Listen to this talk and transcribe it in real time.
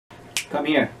Come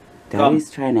here.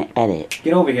 Daddy's trying to edit.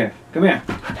 Get over here. Come here.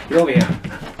 Get over here.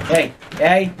 Hey.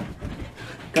 Hey.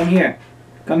 Come here.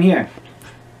 Come here.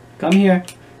 Come here.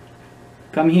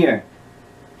 Come here.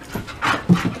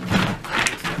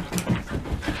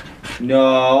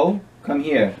 No. Come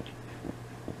here.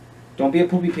 Don't be a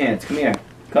poopy pants. Come here.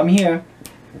 Come here.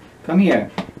 Come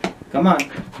here. Come on.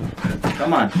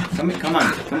 Come on. Come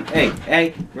on. Come. Hey.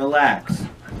 Hey. Relax.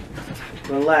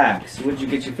 Relax. Would you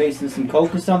get your face in some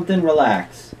Coke or something?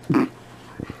 Relax.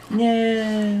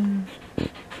 Yeah.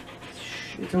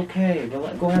 It's okay.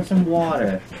 Go have some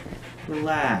water.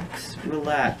 Relax.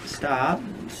 Relax. Stop.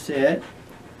 Sit.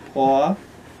 Paw.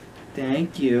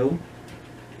 Thank you.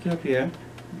 Get up here.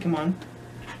 Come on.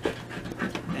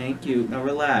 Thank you. Now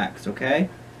relax, okay?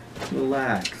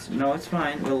 Relax. No, it's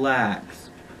fine. Relax.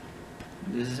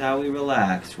 This is how we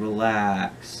relax.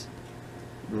 Relax.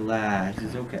 Relax.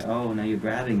 It's okay. Oh, now you're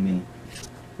grabbing me.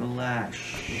 Relax.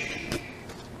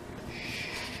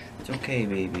 It's okay,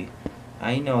 baby.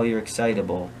 I know you're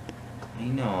excitable. I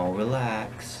know.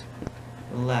 Relax.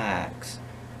 Relax.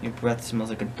 Your breath smells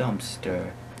like a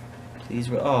dumpster. Please.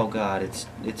 Oh God, it's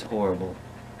horrible.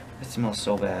 It smells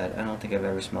so bad. I don't think I've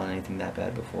ever smelled anything that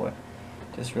bad before.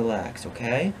 Just relax,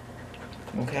 okay?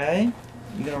 Okay?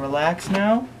 You gonna relax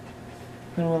now?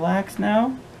 You gonna relax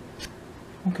now?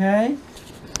 Okay?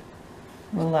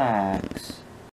 Relax.